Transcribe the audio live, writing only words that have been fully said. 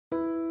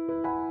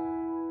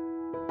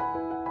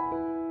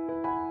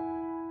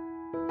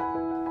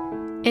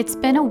It's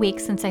been a week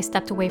since I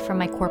stepped away from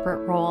my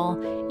corporate role,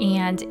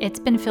 and it's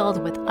been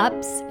filled with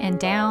ups and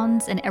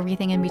downs and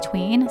everything in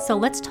between. So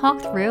let's talk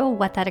through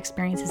what that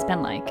experience has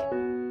been like.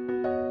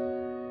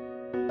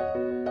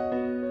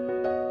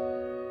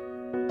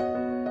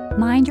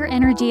 Mind Your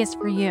Energy is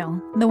for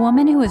you, the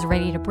woman who is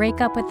ready to break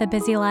up with a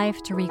busy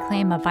life to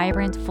reclaim a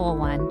vibrant, full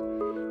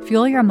one.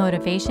 Fuel your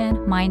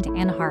motivation, mind,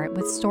 and heart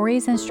with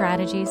stories and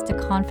strategies to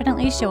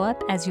confidently show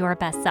up as your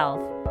best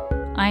self.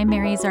 I'm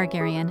Mary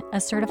Zargarian, a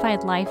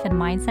certified life and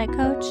mindset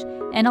coach,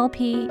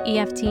 NLP,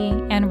 EFT,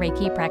 and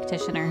Reiki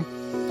practitioner.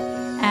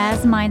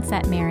 As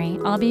Mindset Mary,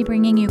 I'll be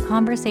bringing you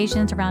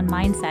conversations around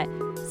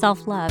mindset,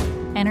 self-love,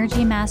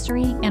 energy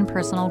mastery, and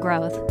personal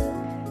growth.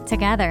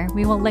 Together,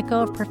 we will let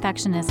go of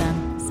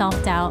perfectionism,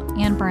 self-doubt,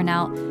 and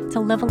burnout to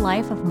live a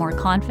life of more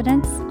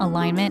confidence,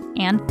 alignment,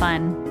 and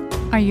fun.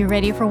 Are you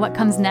ready for what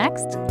comes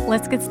next?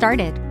 Let's get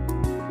started.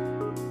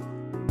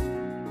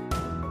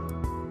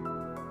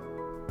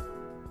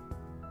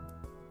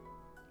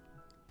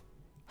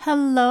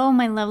 Hello,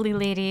 my lovely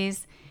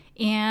ladies.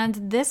 And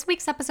this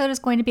week's episode is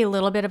going to be a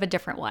little bit of a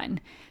different one.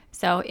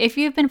 So if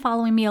you've been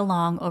following me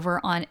along over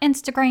on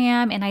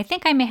Instagram, and I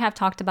think I may have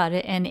talked about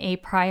it in a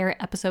prior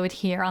episode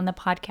here on the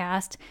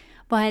podcast,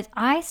 but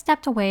I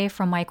stepped away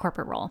from my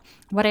corporate role.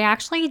 What I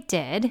actually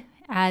did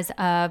as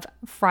of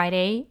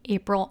Friday,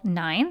 April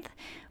 9th,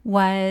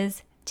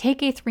 was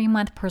take a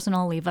 3-month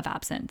personal leave of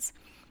absence.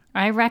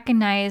 I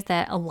recognized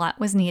that a lot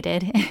was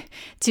needed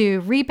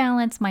to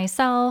rebalance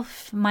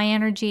myself, my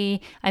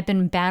energy. I've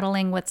been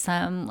battling with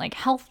some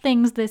health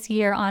things this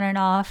year on and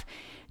off,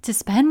 to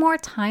spend more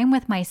time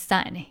with my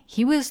son.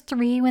 He was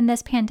 3 when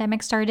this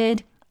pandemic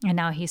started, and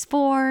now he's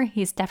 4.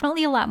 He's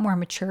definitely a lot more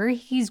mature.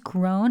 He's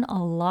grown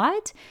a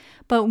lot,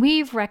 but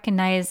we've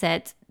recognized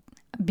that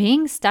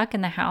being stuck in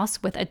the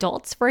house with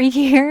adults for a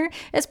year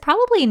is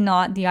probably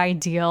not the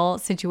ideal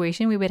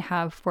situation we would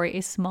have for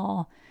a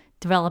small,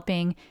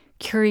 developing,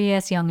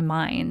 curious young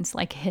mind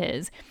like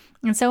his.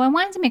 And so I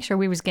wanted to make sure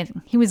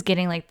he was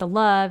getting the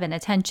love and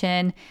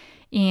attention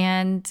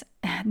and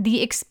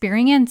the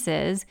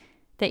experiences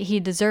that he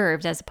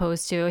deserved, as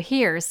opposed to,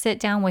 here, sit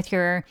down with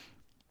your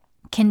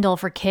Kindle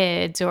for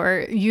Kids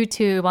or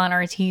YouTube on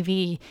our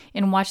TV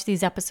and watch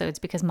these episodes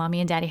because mommy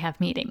and daddy have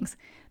meetings.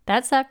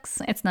 That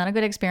sucks. It's not a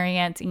good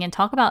experience. And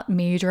talk about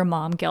major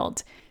mom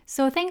guilt.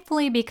 So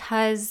thankfully,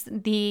 because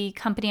the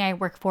company I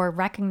work for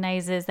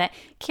recognizes that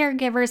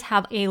caregivers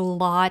have a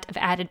lot of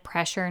added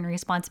pressure and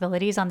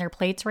responsibilities on their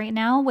plates right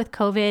now with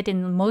COVID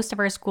in most of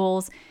our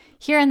schools.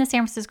 Here in the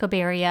San Francisco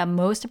Bay Area,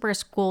 most of our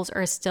schools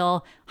are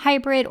still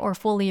hybrid or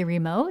fully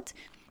remote.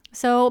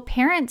 So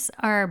parents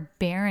are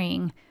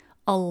bearing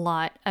a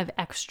lot of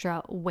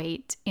extra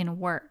weight in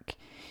work.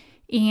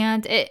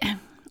 And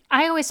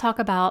I always talk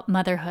about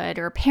motherhood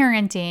or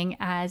parenting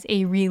as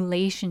a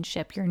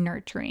relationship you're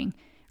nurturing,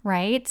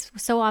 right?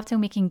 So often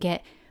we can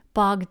get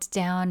bogged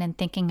down in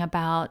thinking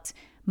about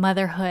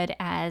motherhood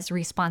as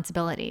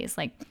responsibilities.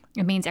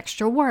 It means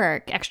extra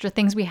work, extra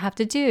things we have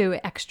to do,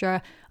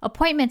 extra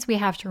appointments we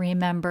have to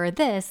remember,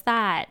 this,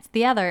 that,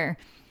 the other.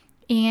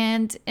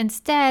 And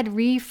instead,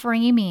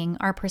 reframing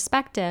our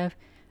perspective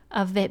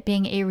of it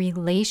being a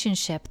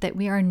relationship that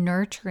we are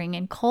nurturing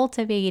and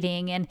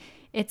cultivating. And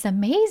it's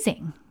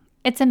amazing.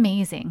 It's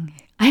amazing.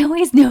 I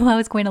always knew I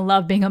was going to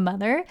love being a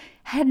mother.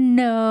 Had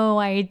no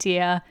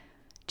idea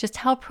just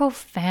how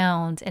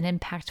profound and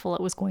impactful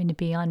it was going to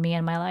be on me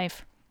and my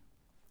life.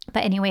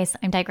 But anyways,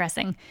 I'm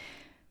digressing.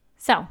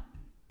 So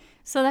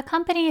the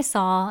company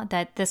saw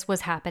that this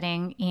was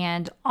happening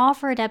and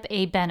offered up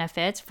a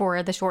benefit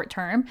for the short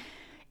term.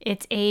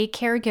 It's a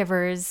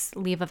caregiver's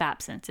leave of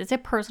absence. It's a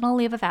personal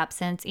leave of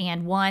absence,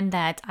 and one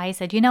that I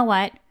said, you know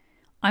what?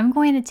 I'm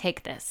going to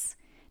take this.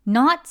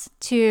 Not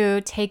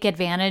to take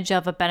advantage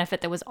of a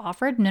benefit that was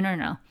offered.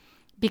 No.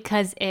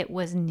 Because it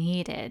was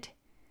needed.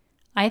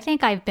 I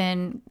think I've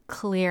been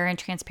clear and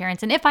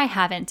transparent. And if I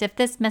haven't, if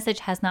this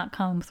message has not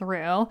come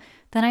through,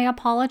 then I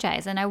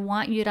apologize. And I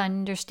want you to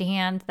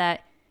understand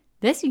that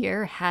this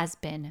year has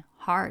been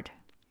hard.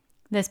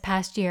 This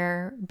past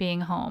year being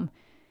home,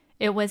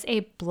 it was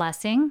a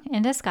blessing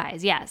in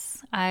disguise.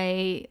 Yes,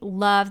 I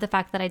love the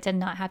fact that I did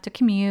not have to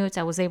commute.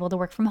 I was able to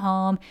work from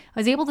home. I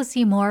was able to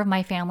see more of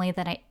my family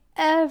than I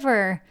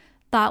ever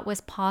thought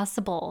was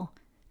possible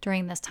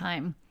during this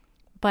time.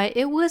 But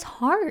it was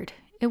hard.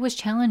 It was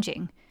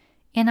challenging.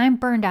 And I'm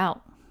burned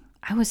out.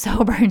 I was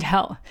so burned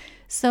out.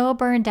 So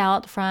burned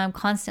out from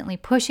constantly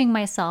pushing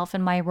myself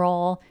in my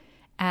role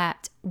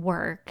at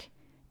work,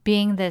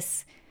 being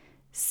this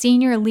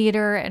senior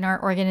leader in our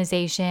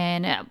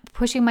organization,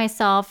 pushing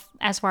myself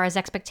as far as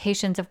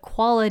expectations of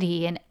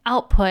quality and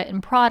output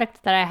and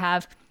product that I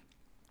have.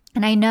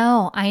 And I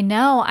know,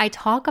 I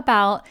talk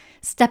about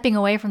stepping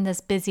away from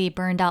this busy,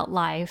 burned out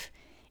life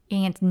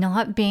and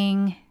not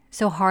being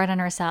so hard on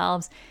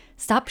ourselves.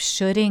 Stop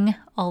shoulding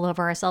all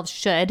over ourselves.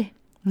 Should,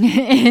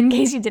 in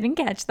case you didn't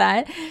catch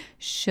that,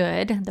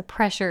 the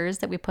pressures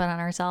that we put on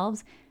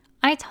ourselves.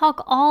 I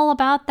talk all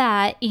about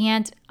that,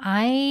 and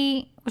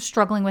I was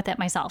struggling with it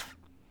myself.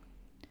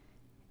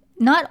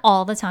 Not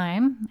all the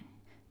time,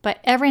 But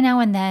every now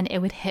and then it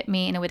would hit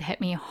me, and it would hit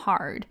me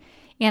hard.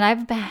 And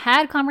I've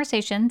had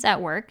conversations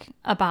at work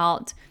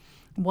about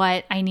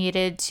what I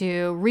needed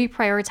to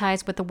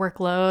reprioritize with the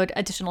workload,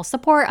 additional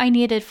support I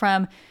needed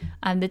from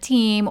the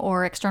team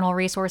or external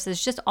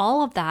resources, just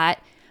all of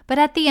that. But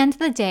at the end of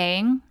the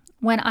day,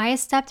 when I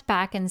stepped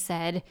back and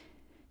said,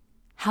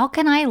 how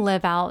can I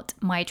live out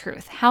my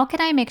truth? How can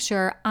I make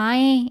sure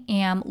I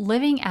am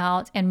living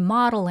out and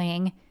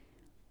modeling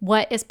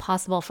what is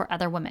possible for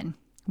other women?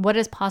 What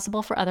is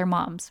possible for other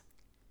moms?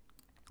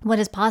 What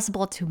is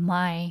possible to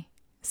my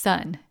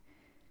son?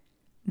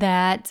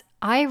 That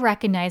I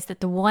recognized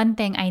that the one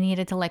thing I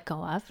needed to let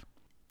go of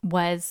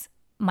was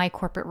my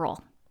corporate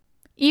role.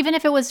 Even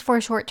if it was for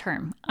a short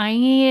term, I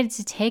needed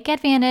to take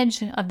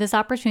advantage of this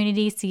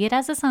opportunity, see it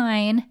as a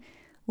sign,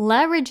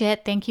 leverage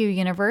it, thank you,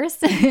 universe,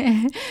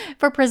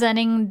 for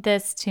presenting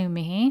this to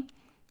me,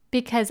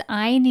 because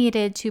I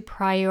needed to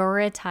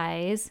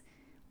prioritize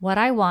what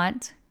I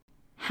want,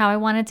 how I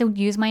wanted to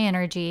use my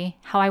energy,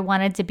 how I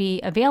wanted to be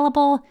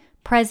available,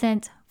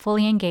 present,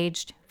 fully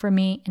engaged for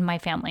me and my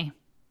family.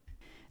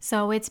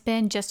 So it's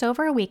been just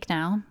over a week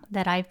now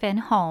that I've been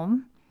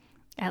home,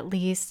 at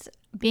least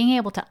being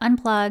able to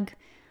unplug.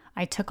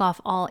 I took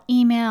off all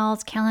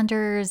emails,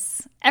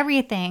 calendars,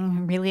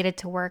 everything related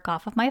to work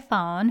off of my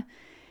phone,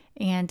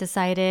 and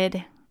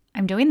decided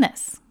I'm doing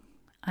this.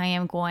 I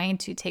am going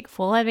to take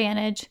full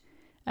advantage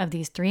of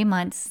these 3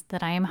 months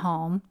that I am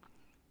home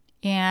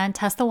and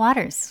test the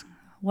waters.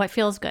 What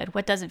feels good?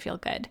 What doesn't feel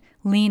good?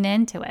 Lean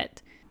into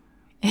it.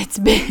 It's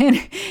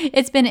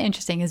been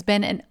interesting. It's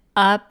been an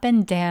up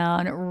and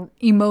down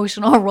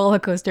emotional roller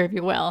coaster, if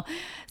you will.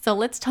 So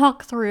let's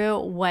talk through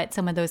what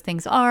some of those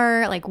things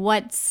are, like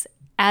what's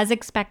as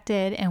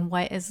expected and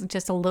what is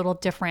just a little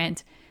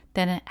different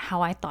than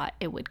how I thought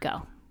it would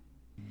go.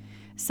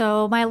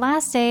 So my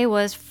last day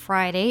was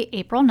Friday,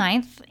 April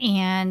 9th,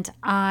 and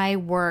I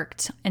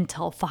worked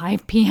until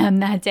 5 p.m.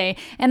 that day.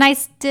 And I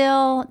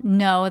still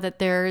know that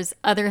there's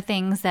other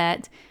things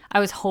that I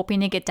was hoping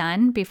to get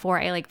done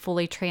before I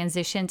fully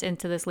transitioned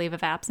into this leave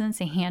of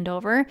absence and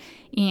handover,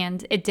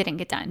 and it didn't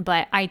get done.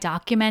 But I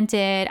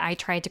documented, I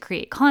tried to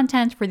create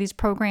content for these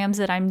programs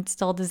that I'm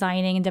still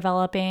designing and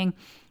developing,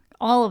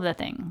 all of the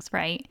things,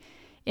 right?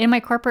 In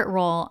my corporate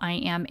role, I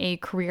am a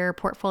career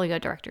portfolio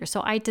director.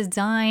 So I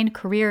design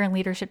career and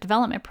leadership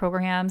development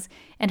programs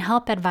and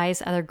help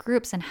advise other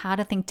groups on how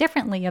to think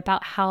differently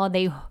about how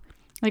they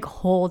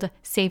hold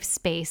safe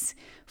space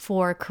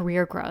for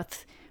career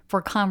growth,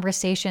 for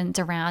conversations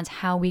around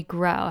how we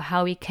grow,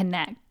 how we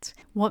connect,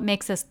 what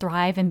makes us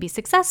thrive and be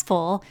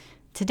successful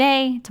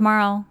today,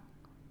 tomorrow,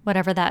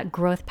 whatever that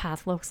growth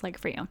path looks like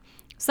for you.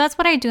 So that's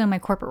what I do in my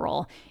corporate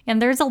role.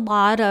 And there's a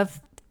lot of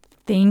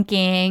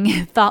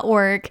thinking, thought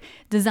work,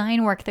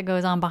 design work that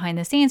goes on behind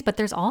the scenes, but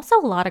there's also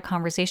a lot of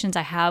conversations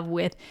I have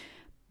with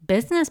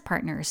business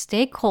partners,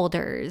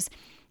 stakeholders,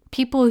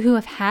 people who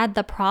have had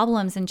the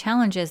problems and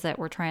challenges that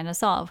we're trying to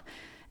solve.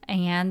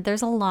 And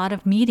there's a lot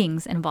of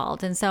meetings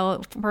involved. And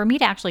so for me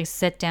to actually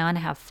sit down and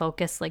have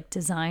focused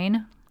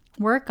design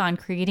work on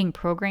creating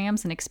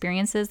programs and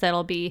experiences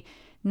that'll be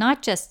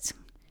not just,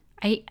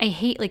 I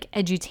hate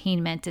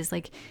edutainment is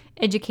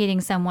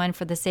educating someone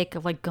for the sake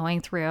of going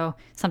through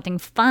something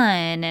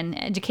fun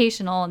and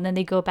educational, and then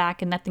they go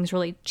back and nothing's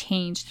really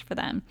changed for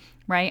them,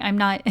 right? I'm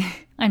not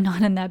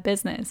in that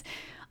business.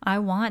 I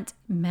want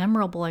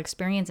memorable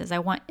experiences. I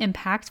want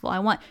impactful. I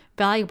want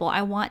valuable.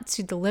 I want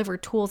to deliver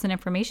tools and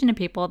information to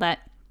people that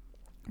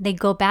they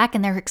go back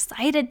and they're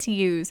excited to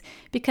use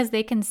because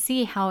they can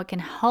see how it can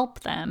help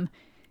them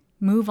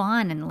move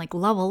on and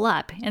level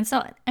up. And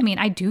so,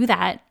 I do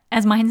that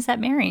as Mindset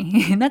Mary.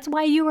 And that's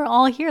why you are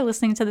all here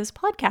listening to this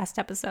podcast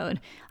episode.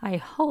 I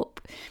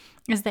hope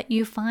is that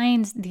you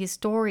find these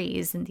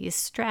stories and these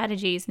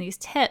strategies and these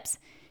tips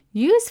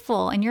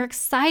useful, and you're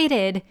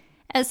excited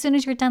as soon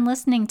as you're done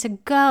listening to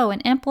go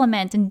and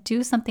implement and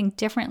do something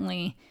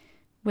differently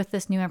with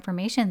this new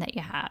information that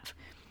you have.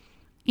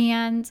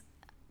 And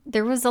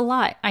there was a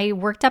lot. I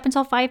worked up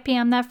until 5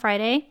 p.m. that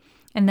Friday.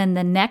 And then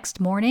the next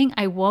morning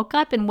I woke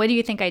up, and what do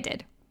you think I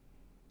did?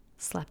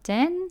 Slept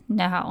in?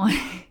 No.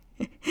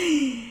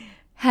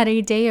 Had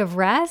a day of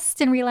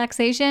rest and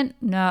relaxation?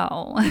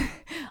 No.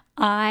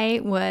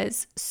 I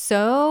was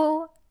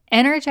so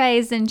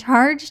energized and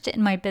charged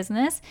in my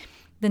business.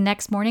 The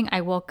next morning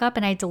I woke up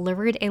and I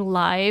delivered a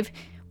live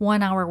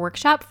 1-hour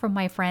workshop from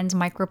my friend's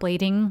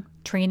microblading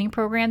training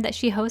program that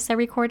she hosts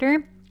every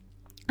quarter.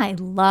 I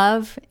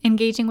love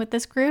engaging with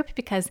this group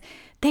because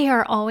they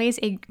are always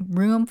a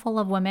room full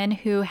of women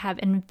who have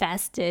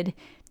invested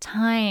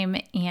time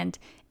and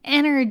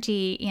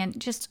energy and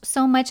just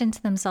so much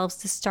into themselves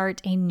to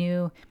start a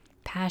new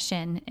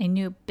passion, a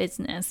new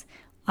business.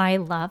 I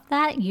love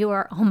that. You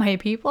are all my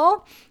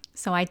people.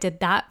 So I did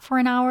that for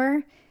an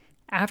hour.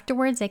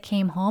 Afterwards, I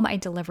came home. I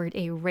delivered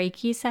a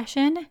Reiki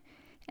session.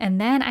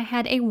 And then I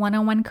had a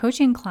one-on-one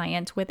coaching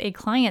client with a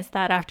client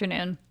that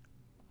afternoon.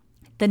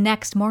 The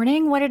next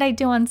morning, what did I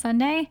do on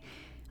Sunday?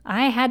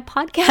 I had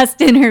podcast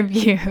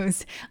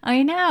interviews.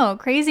 I know,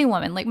 crazy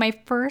woman. My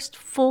first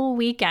full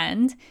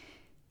weekend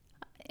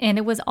And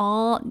it was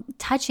all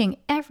touching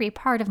every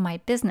part of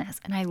my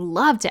business. And I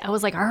loved it. I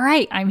was like, all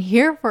right, I'm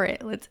here for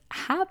it. What's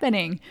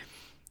happening?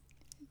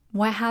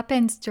 What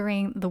happens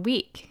during the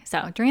week?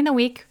 So during the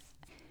week,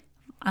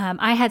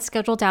 I had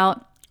scheduled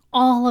out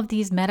all of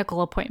these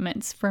medical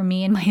appointments for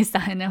me and my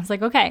son. I was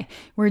like, okay,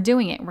 we're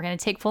doing it. We're going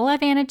to take full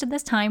advantage of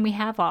this time we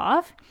have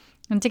off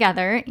and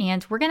together.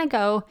 And we're going to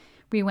go.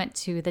 We went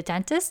to the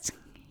dentist.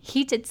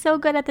 He did so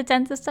good at the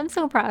dentist. I'm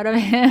so proud of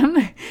him.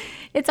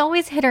 It's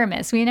always hit or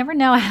miss. We never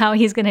know how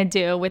he's going to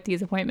do with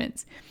these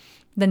appointments.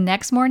 The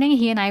next morning,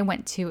 he and I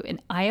went to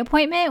an eye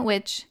appointment,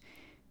 which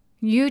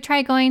you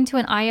try going to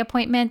an eye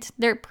appointment.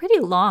 They're pretty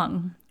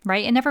long,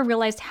 right? I never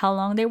realized how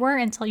long they were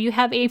until you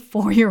have a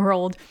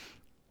 4-year-old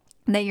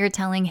that you're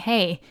telling,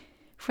 hey,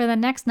 for the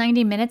next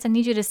 90 minutes, I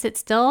need you to sit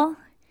still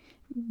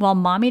while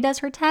mommy does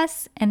her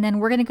tests. And then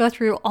we're going to go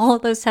through all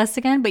of those tests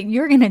again, but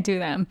you're going to do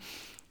them.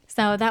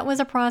 So that was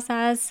a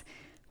process.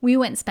 We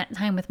went and spent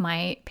time with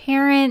my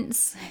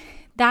parents.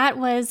 That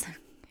was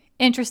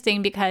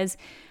interesting because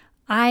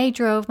I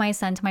drove my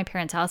son to my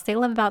parents' house. They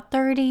live about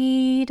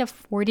 30 to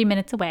 40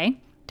 minutes away,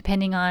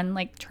 depending on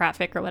like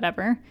traffic or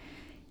whatever.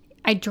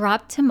 I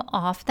dropped him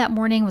off that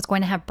morning, was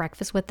going to have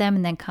breakfast with them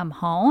and then come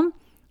home.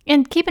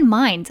 And keep in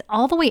mind,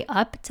 all the way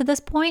up to this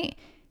point,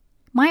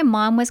 my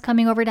mom was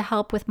coming over to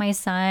help with my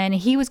son.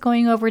 He was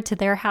going over to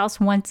their house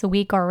once a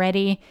week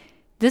already.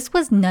 This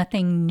was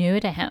nothing new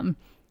to him.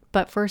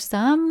 But for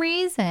some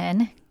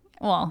reason,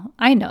 well,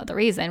 I know the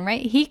reason,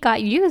 right? He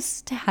got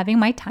used to having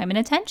my time and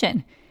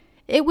attention.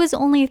 It was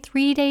only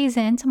 3 days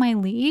into my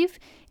leave,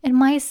 and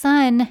my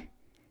son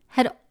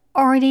had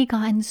already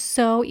gotten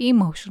so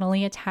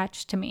emotionally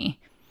attached to me.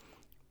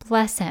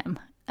 Bless him.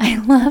 I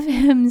love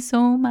him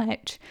so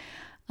much.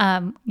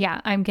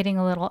 Yeah, I'm getting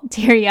a little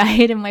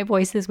teary-eyed and my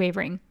voice is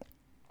wavering.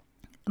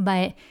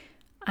 But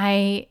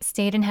I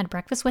stayed and had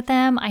breakfast with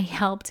him. I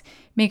helped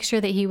make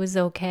sure that he was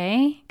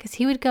okay because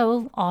he would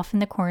go off in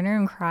the corner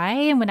and cry.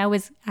 And when I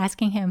was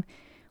asking him,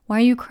 why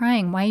are you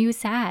crying? Why are you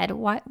sad?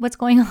 What's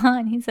going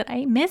on? He said,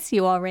 I miss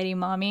you already,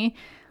 mommy.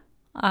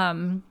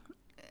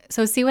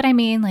 So see what I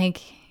mean?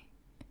 Like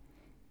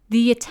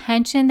the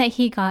attention that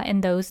he got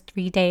in those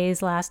 3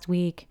 days last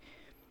week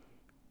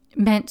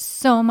meant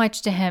so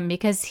much to him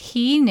because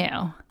he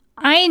knew.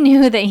 I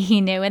knew that he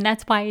knew. And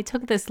that's why I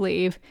took this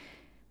leave,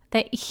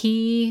 that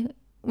he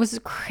was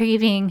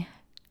craving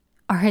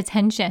our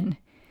attention,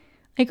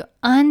 like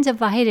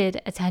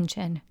undivided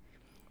attention.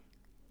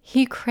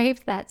 He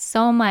craved that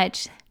so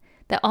much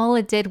that all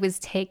it did was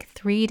take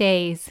 3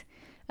 days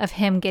of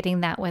him getting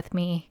that with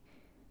me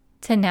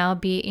to now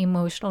be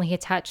emotionally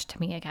attached to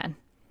me again.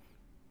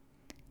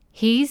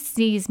 He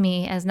sees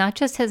me as not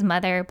just his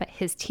mother, but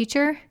his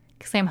teacher,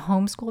 because I'm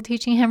homeschool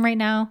teaching him right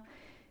now,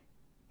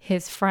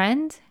 his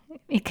friend,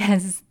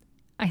 because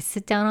I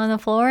sit down on the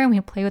floor and we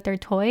play with their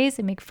toys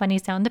and make funny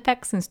sound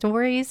effects and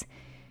stories,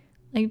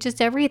 like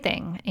just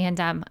everything. And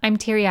I'm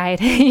teary-eyed,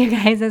 you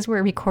guys, as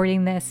we're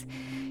recording this.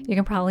 You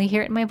can probably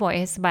hear it in my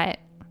voice, but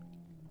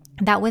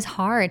that was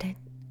hard.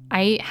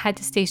 I had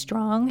to stay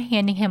strong,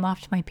 handing him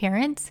off to my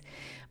parents.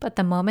 But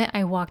the moment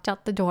I walked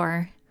out the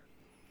door,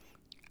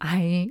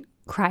 I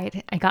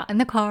cried. I got in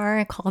the car,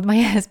 I called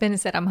my husband and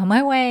said, I'm on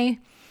my way.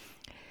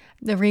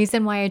 The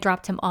reason why I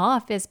dropped him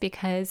off is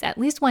because at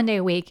least one day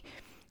a week,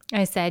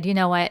 I said, you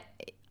know what?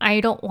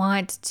 I don't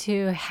want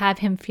to have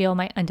him feel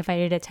my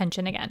undivided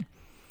attention again.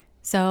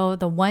 So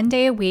the one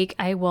day a week,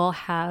 I will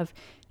have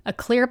a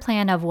clear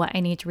plan of what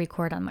I need to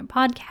record on my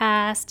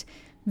podcast,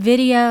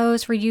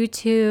 videos for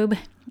YouTube,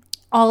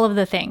 all of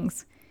the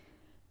things.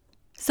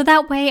 So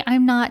that way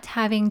I'm not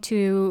having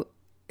to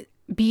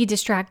be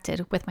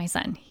distracted with my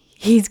son.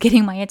 He's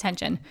getting my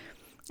attention.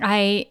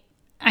 I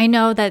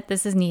know that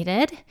this is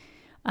needed.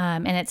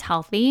 And it's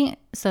healthy.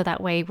 So that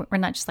way we're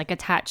not just like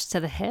attached to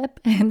the hip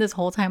and this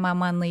whole time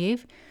I'm on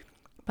leave.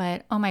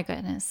 But oh my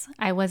goodness,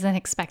 I wasn't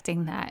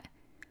expecting that.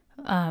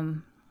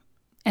 And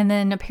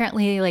then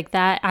apparently like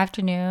that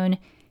afternoon,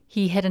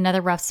 he hit another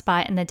rough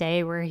spot in the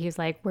day where he's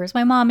like, where's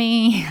my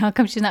mommy? How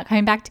come she's not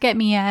coming back to get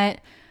me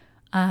yet?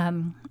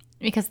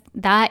 Because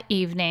that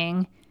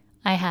evening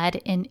I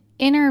had an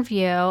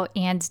interview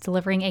and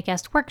delivering a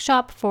guest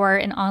workshop for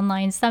an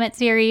online summit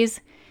series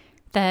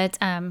that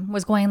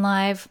was going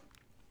live.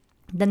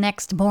 The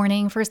next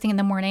morning, first thing in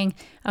the morning,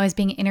 I was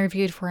being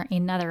interviewed for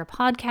another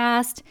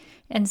podcast.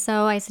 And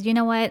so I said, you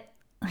know what?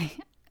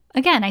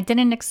 Again, I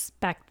didn't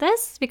expect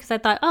this because I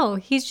thought, oh,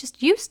 he's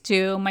just used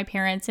to my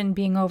parents and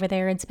being over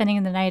there and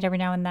spending the night every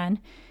now and then.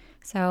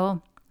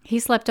 So he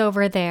slept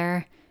over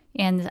there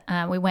and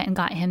we went and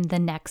got him the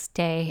next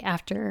day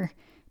after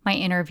my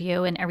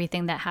interview and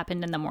everything that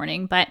happened in the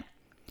morning. But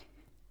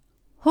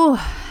whew,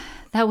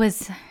 that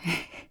was,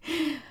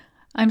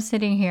 I'm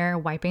sitting here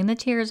wiping the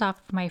tears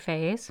off of my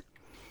face.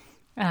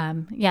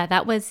 Yeah,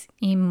 that was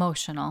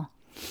emotional.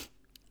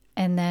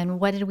 And then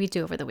what did we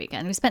do over the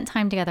weekend? We spent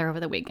time together over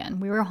the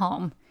weekend. We were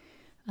home.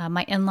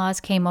 My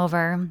in-laws came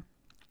over.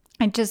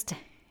 And just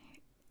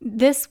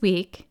this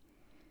week,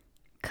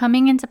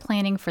 coming into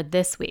planning for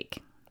this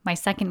week, my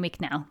second week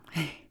now,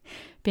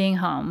 being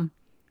home,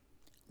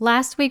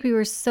 Last week, we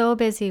were so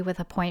busy with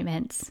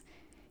appointments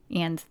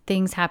and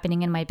things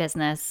happening in my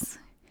business,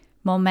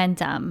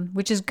 momentum,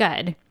 which is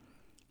good.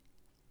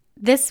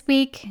 This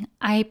week,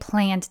 I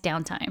planned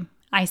downtime.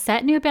 I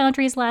set new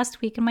boundaries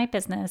last week in my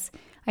business,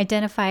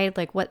 identified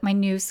like what my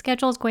new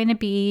schedule is going to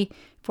be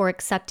for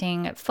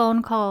accepting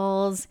phone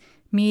calls,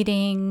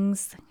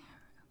 meetings,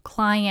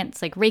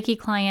 clients, like Reiki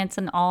clients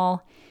and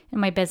all in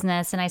my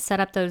business. And I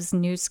set up those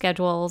new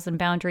schedules and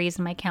boundaries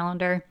in my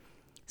calendar.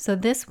 So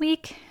this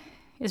week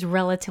is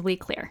relatively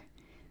clear.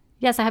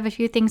 Yes, I have a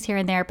few things here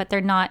and there, but they're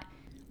not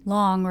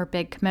long or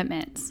big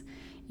commitments.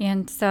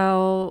 And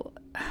so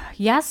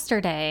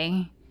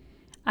yesterday,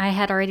 I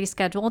had already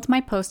scheduled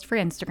my post for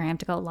Instagram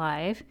to go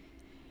live.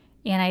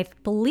 And I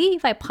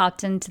believe I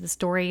popped into the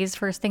stories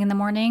first thing in the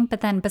morning.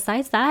 But then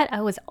besides that,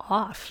 I was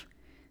off.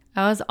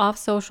 I was off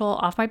social,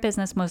 off my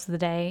business most of the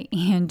day.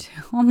 And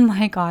oh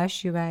my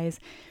gosh, you guys,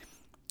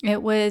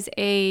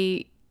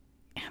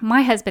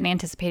 my husband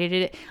anticipated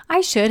it.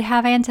 I should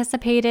have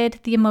anticipated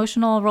the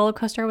emotional roller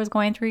coaster I was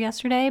going through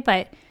yesterday,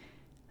 but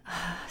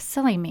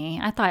silly me.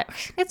 I thought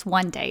it's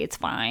one day, it's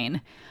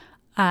fine.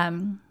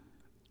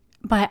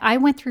 But I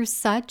went through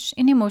such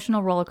an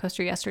emotional roller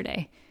coaster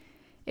yesterday.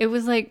 It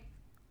was like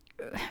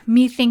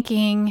me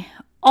thinking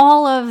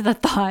all of the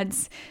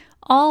thoughts,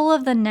 all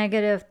of the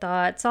negative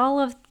thoughts, all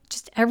of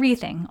just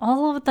everything,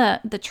 all of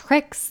the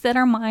tricks that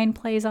our mind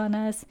plays on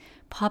us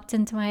popped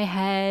into my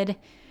head.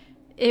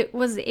 It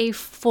was a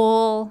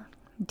full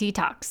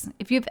detox.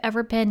 If you've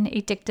ever been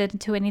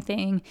addicted to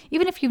anything,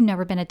 even if you've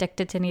never been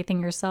addicted to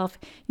anything yourself,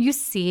 you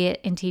see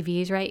it in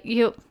TVs, right?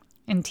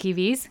 In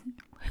TVs?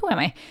 Who am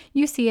I?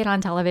 You see it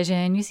on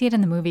television. You see it in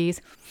the movies.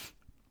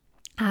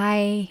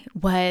 I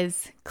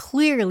was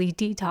clearly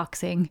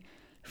detoxing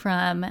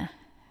from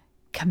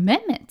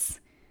commitments,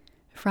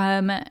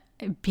 from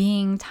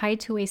being tied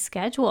to a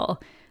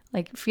schedule,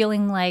 like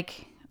feeling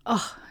like,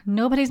 oh,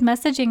 nobody's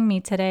messaging me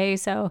today,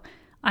 so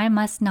I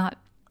must not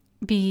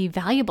be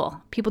valuable.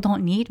 People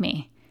don't need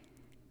me.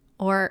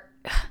 Or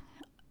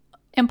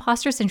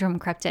imposter syndrome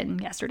crept in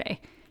yesterday.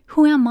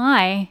 Who am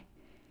I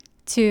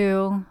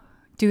to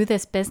do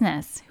this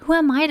business? Who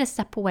am I to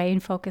step away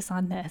and focus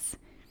on this?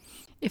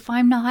 If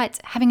I'm not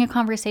having a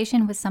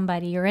conversation with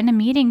somebody or in a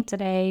meeting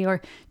today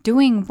or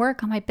doing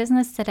work on my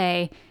business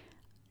today,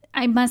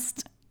 I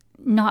must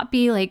not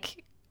be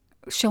like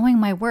showing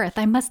my worth.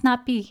 I must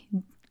not be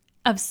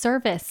of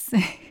service,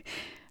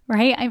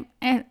 right?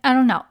 I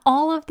don't know.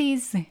 All of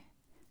these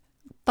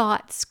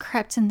thoughts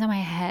crept into my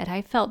head.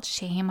 I felt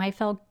shame. I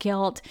felt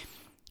guilt,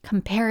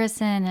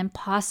 comparison,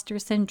 imposter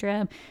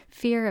syndrome,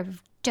 fear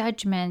of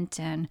judgment,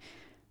 and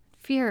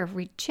fear of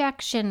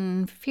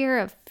rejection, fear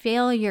of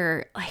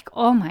failure. Like,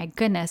 oh my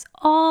goodness,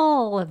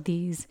 all of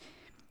these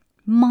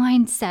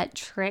mindset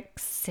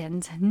tricks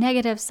and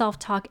negative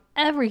self-talk,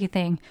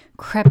 everything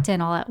crept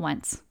in all at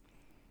once.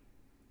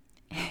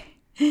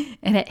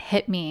 And it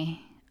hit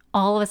me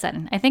all of a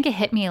sudden. I think it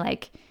hit me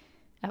like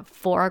at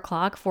 4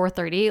 o'clock,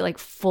 4:30, like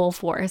full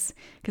force.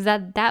 Because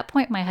at that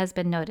point, my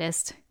husband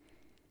noticed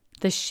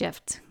the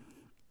shift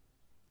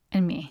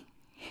in me.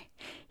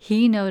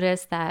 He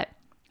noticed that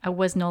I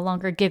was no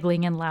longer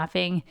giggling and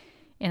laughing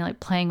and like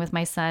playing with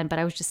my son, but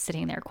I was just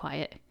sitting there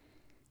quiet.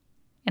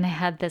 And I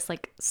had this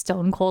like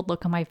stone cold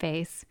look on my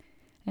face.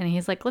 And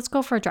he's like, let's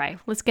go for a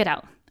drive. Let's get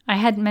out. I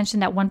had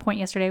mentioned at one point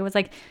yesterday, was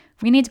like,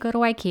 we need to go to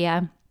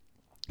IKEA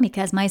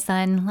because my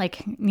son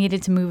like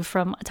needed to move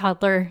from a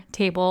toddler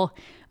table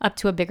up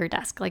to a bigger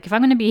desk. Like if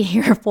I'm going to be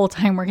here full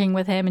time working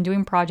with him and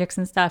doing projects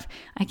and stuff,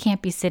 I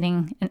can't be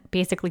sitting and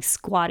basically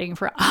squatting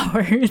for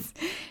hours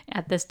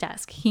at this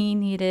desk. He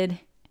needed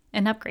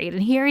an upgrade.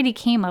 And he already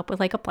came up with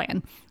like a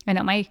plan. I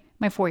know my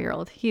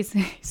 4-year-old, he's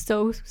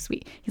so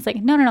sweet. He's like,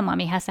 no,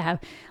 mommy, has to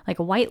have like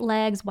white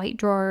legs, white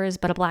drawers,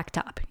 but a black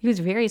top. He was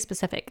very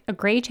specific, a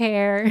gray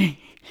chair,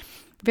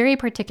 very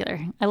particular.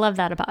 I love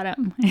that about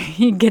him.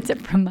 He gets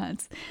it from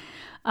us.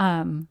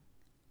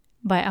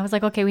 But I was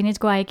like, okay, we need to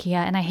go to IKEA.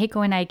 And I hate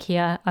going to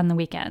IKEA on the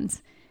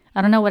weekends.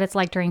 I don't know what it's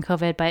like during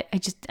COVID, but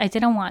I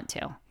didn't want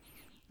to.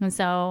 And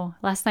so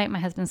last night my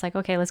husband's like,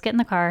 okay, let's get in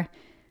the car.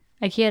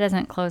 IKEA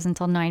doesn't close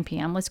until 9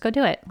 p.m. Let's go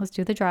do it. Let's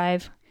do the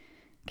drive.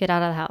 Get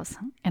out of the house.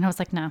 And I was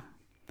like, no,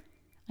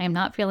 I am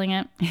not feeling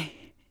it.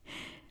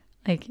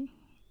 Like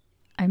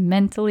I'm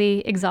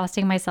mentally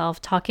exhausting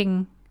myself,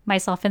 talking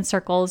myself in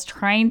circles,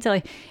 trying to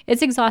like,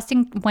 it's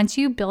exhausting. Once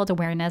you build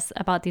awareness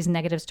about these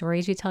negative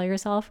stories you tell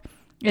yourself,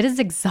 it is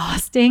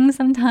exhausting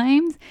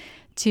sometimes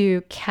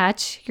to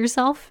catch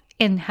yourself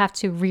and have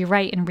to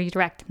rewrite and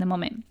redirect in the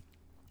moment,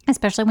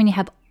 especially when you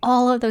have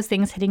all of those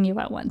things hitting you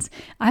at once.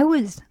 I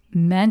was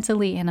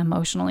mentally and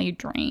emotionally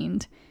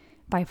drained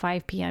by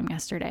 5 p.m.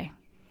 yesterday,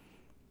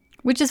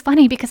 which is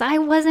funny because I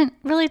wasn't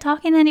really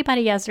talking to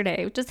anybody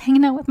yesterday. I was just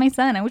hanging out with my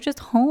son. I was just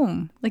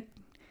home, like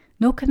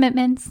no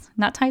commitments,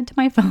 not tied to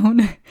my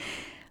phone,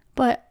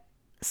 but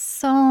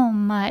so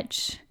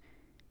much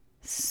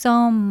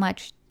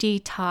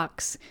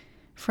detox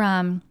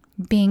from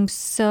being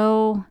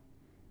so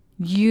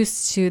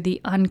used to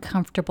the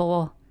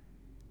uncomfortable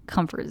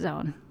comfort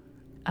zone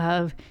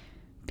of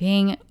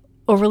being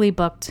overly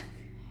booked,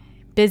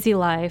 busy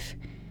life,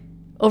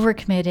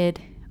 overcommitted,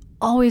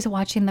 always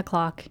watching the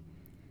clock,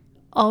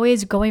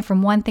 always going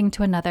from one thing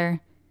to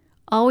another,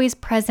 always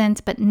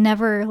present, but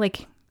never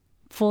like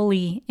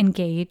fully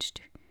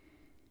engaged,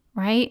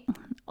 right?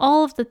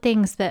 All of the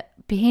things that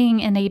being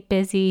in a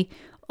busy,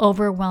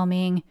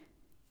 overwhelming,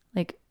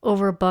 like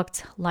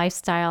overbooked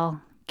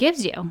lifestyle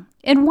gives you.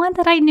 And one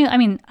that I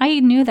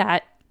knew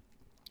that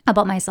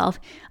about myself.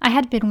 I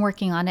had been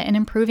working on it and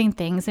improving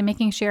things and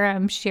making sure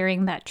I'm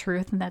sharing that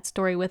truth and that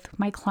story with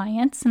my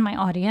clients and my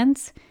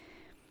audience.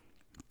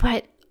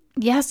 But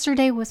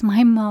yesterday was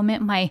my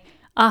moment, my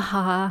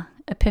aha,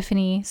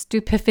 epiphany,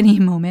 stupiphany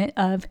moment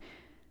of,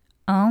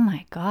 oh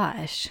my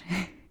gosh,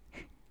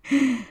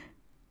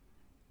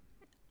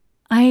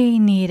 I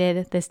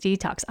needed this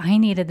detox. I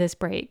needed this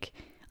break.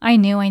 I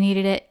knew I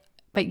needed it,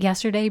 but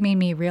yesterday made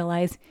me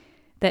realize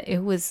that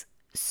it was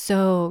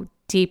so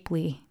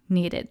deeply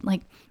needed.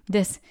 Like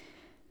this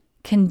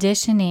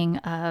conditioning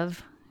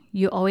of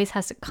you always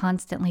has to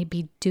constantly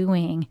be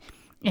doing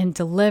and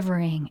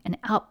delivering an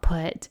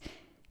output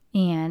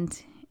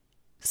and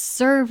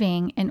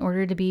serving in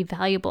order to be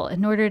valuable,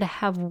 in order to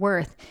have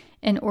worth,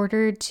 in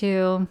order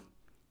to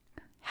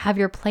have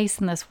your place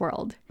in this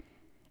world.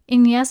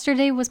 And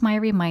yesterday was my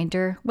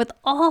reminder with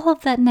all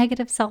of that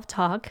negative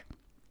self-talk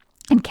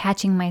and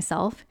catching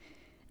myself,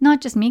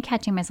 not just me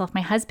catching myself,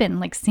 my husband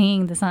like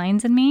seeing the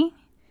signs in me.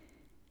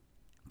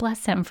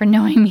 Bless him for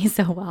knowing me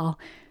so well,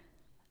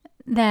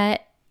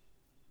 that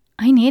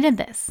I needed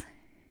this.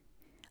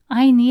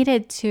 I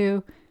needed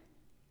to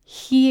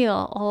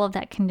heal all of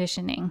that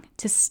conditioning,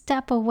 to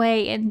step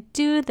away and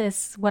do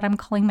this, what I'm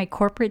calling my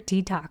corporate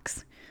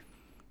detox.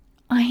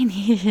 I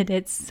needed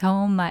it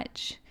so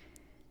much.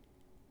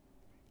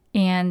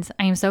 And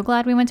I am so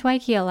glad we went to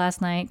IKEA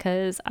last night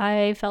because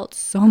I felt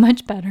so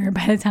much better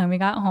by the time we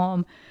got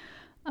home.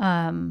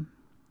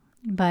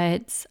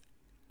 But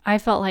I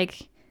felt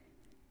like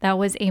that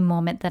was a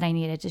moment that I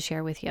needed to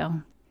share with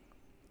you.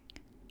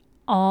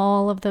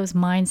 All of those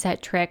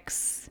mindset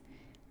tricks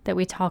that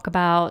we talk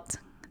about,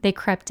 they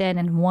crept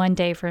in one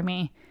day for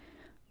me.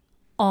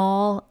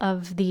 All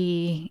of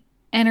the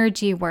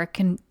energy work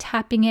and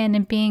tapping in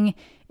and being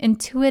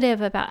intuitive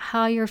about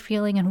how you're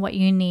feeling and what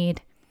you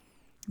need,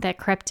 that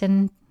crept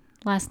in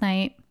last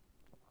night.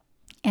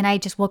 And I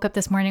just woke up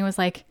this morning and was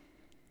like,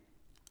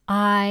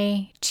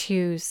 I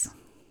choose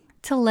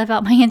to live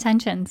out my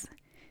intentions.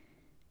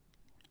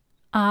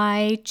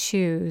 I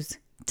choose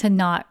to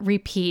not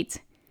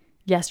repeat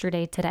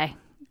yesterday today,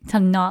 to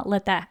not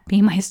let that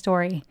be my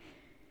story.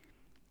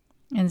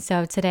 And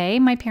so today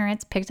my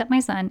parents picked up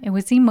my son. It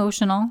was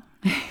emotional.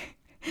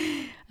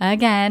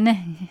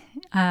 Again,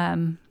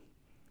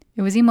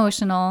 it was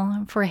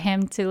emotional for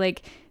him to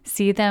like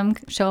see them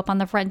show up on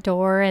the front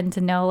door and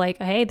to know like,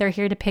 hey, they're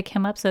here to pick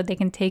him up so they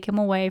can take him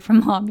away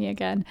from mommy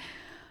again.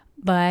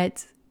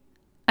 But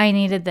I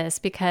needed this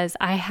because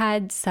I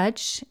had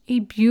such a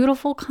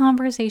beautiful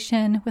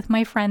conversation with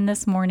my friend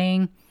this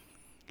morning.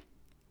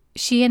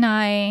 She and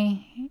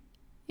I,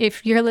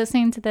 if you're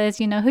listening to this,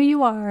 you know who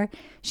you are.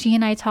 She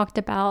and I talked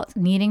about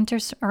needing to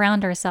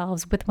surround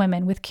ourselves with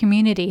women, with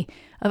community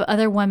of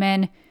other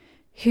women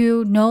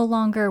who no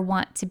longer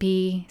want to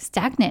be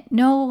stagnant,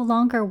 no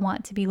longer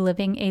want to be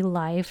living a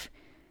life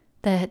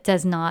that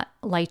does not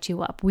light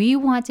you up. We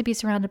want to be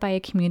surrounded by a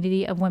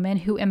community of women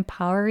who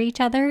empower each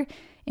other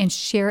and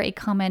share a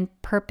common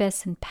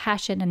purpose and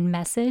passion and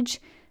message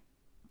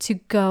to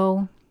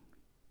go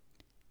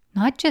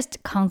not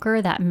just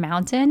conquer that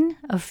mountain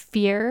of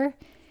fear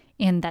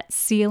and that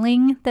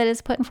ceiling that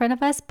is put in front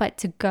of us, but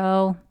to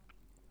go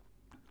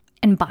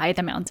and buy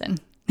the mountain.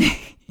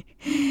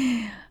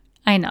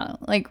 I know,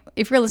 like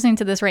if you're listening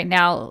to this right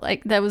now,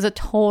 like that was a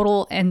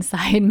total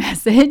inside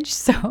message.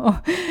 So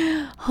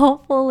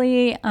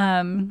hopefully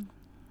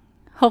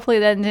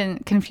that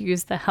didn't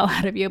confuse the hell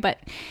out of you, but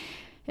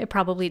it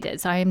probably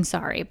did. So I'm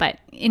sorry. But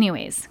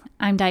anyways,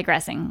 I'm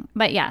digressing.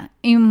 But yeah,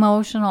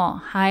 emotional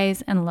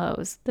highs and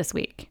lows this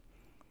week.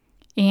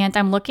 And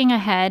I'm looking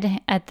ahead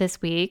at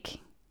this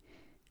week.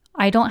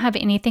 I don't have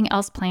anything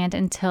else planned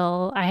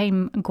until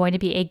I'm going to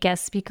be a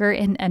guest speaker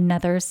in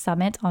another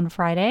summit on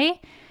Friday.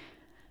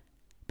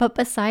 But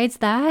besides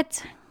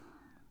that,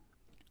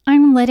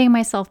 I'm letting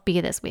myself be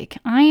this week.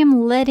 I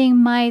am letting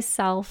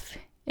myself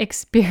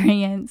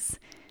experience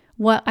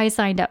what I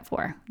signed up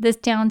for, this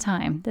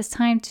downtime, this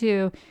time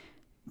to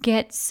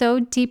get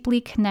so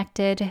deeply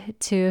connected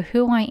to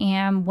who I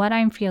am, what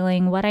I'm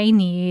feeling, what I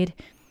need,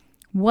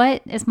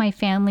 what is my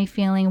family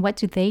feeling, what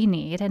do they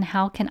need, and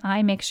how can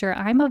I make sure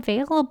I'm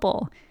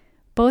available,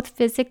 both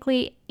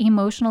physically,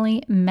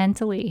 emotionally,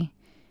 mentally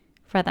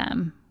for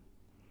them.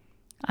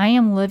 I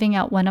am living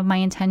out one of my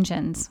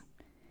intentions.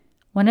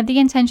 One of the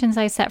intentions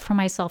I set for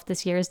myself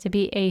this year is to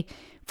be a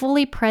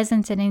fully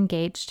present and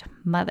engaged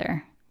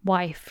mother,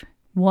 wife,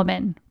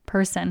 woman,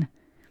 person,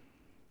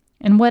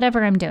 in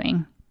whatever I'm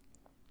doing,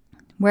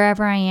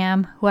 wherever I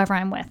am, whoever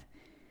I'm with.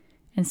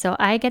 And so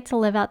I get to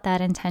live out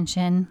that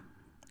intention.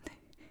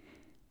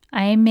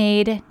 I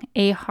made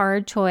a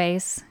hard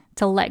choice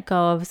to let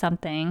go of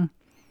something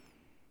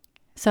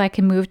so I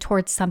can move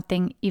towards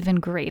something even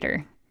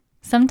greater.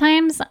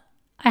 Sometimes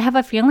I have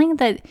a feeling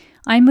that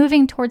I'm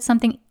moving towards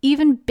something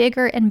even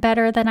bigger and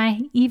better than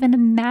I even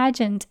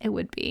imagined it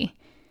would be.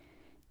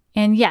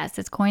 And yes,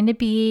 it's going to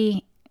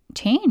be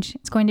change.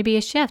 It's going to be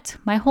a shift.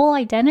 My whole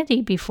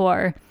identity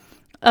before,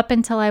 up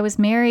until I was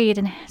married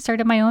and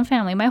started my own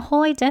family, my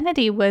whole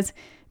identity was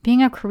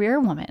being a career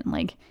woman.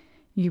 Like,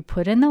 you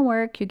put in the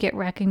work, you get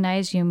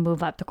recognized, you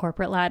move up the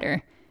corporate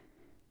ladder.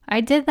 I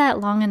did that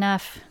long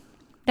enough.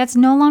 That's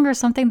no longer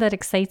something that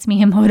excites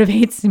me and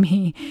motivates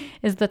me,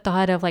 is the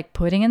thought of like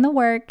putting in the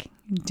work,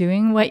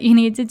 doing what you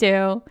need to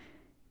do,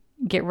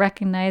 get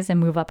recognized and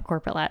move up a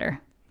corporate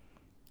ladder.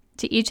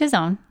 To each his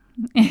own.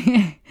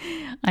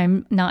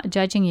 I'm not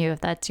judging you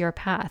if that's your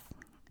path.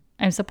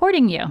 I'm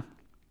supporting you.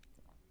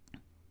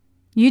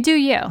 You do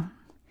you.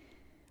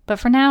 But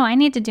for now, I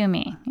need to do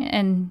me.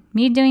 And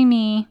me doing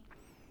me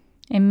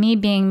and me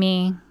being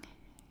me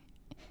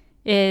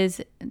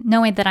is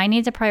knowing that I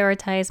need to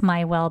prioritize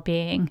my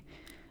well-being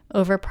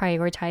over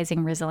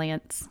prioritizing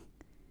resilience.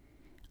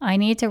 I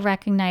need to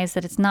recognize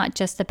that it's not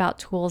just about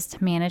tools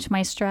to manage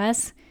my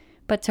stress,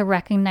 but to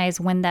recognize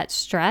when that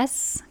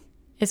stress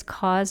is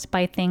caused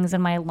by things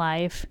in my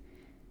life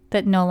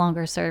that no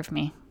longer serve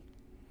me.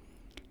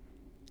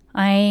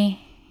 I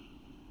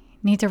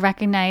need to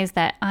recognize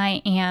that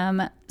I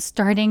am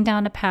starting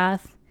down a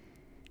path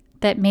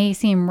that may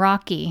seem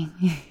rocky,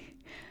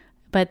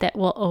 but that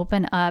will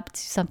open up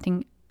to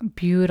something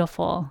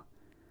beautiful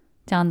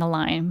down the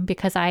line,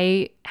 because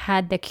I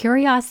had the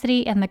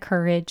curiosity and the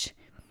courage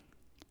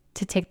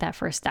to take that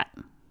first step.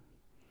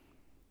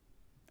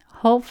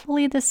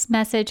 Hopefully this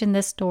message and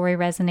this story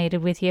resonated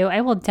with you.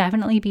 I will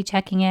definitely be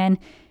checking in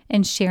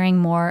and sharing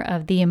more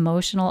of the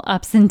emotional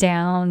ups and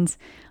downs,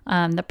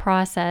 the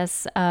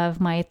process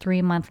of my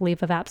 3-month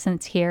leave of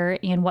absence here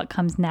and what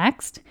comes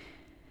next.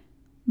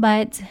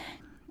 But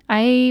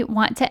I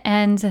want to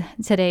end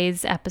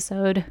today's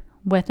episode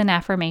with an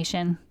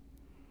affirmation.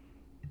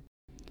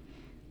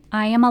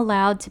 I am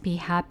allowed to be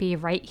happy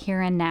right here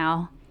and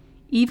now,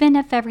 even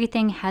if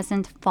everything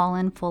hasn't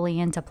fallen fully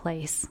into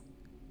place.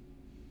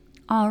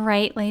 All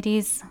right,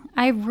 ladies,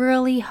 I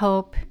really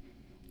hope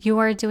you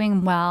are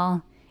doing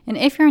well. And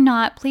if you're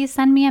not, please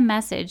send me a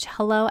message,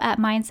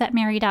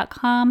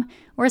 hello@mindsetmary.com,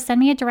 or send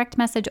me a direct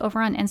message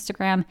over on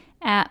Instagram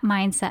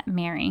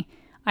 @mindsetmary.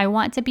 I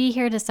want to be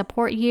here to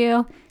support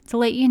you, to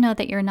let you know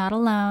that you're not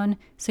alone,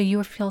 so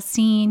you feel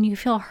seen, you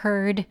feel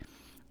heard,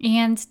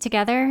 and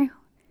together,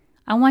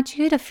 I want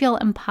you to feel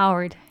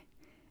empowered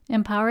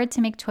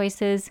to make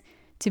choices,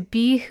 to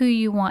be who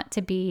you want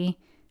to be,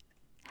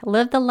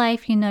 live the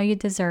life you know you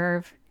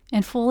deserve,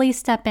 and fully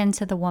step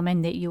into the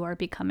woman that you are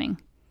becoming.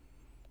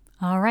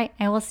 All right,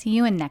 I will see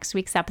you in next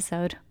week's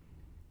episode.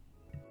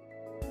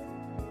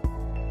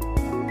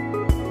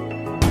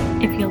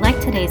 If you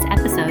liked today's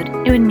episode,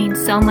 it would mean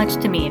so much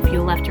to me if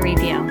you left a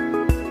review.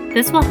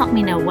 This will help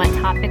me know what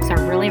topics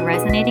are really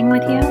resonating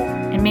with you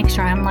and make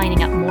sure I'm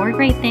lining up more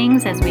great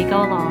things as we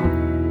go along.